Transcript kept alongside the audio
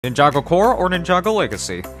Ninjago Core or Ninjago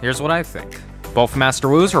Legacy? Here's what I think. Both Master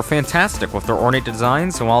Wu's are fantastic with their ornate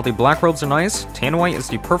designs, and while the black robes are nice, tan white is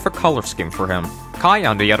the perfect color scheme for him. Kai,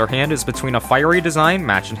 on the other hand, is between a fiery design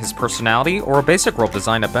matching his personality or a basic robe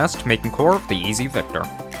design at best, making Core the easy victor.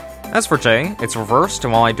 As for Jay, it's reversed,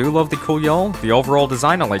 and while I do love the cool yellow, the overall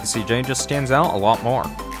design of Legacy Jay just stands out a lot more.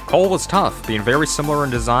 Cole was tough, being very similar in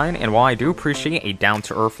design, and while I do appreciate a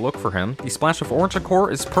down-to-earth look for him, the splash of orange on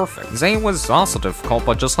Core is perfect. Zay was also difficult,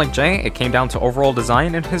 but just like Jay, it came down to overall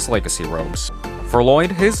design and his Legacy robes. For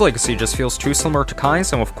Lloyd, his Legacy just feels too similar to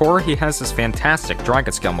Kai's, and with Core, he has this fantastic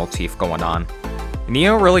dragon scale motif going on.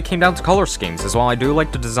 Neo really came down to color schemes, as while I do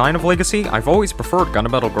like the design of Legacy, I've always preferred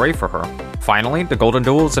Gunmetal Gray for her. Finally, the Golden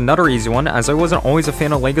Duel is another easy one, as I wasn't always a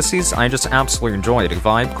fan of Legacies, I just absolutely enjoy the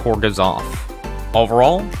vibe Core gives off.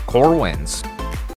 Overall, Core wins.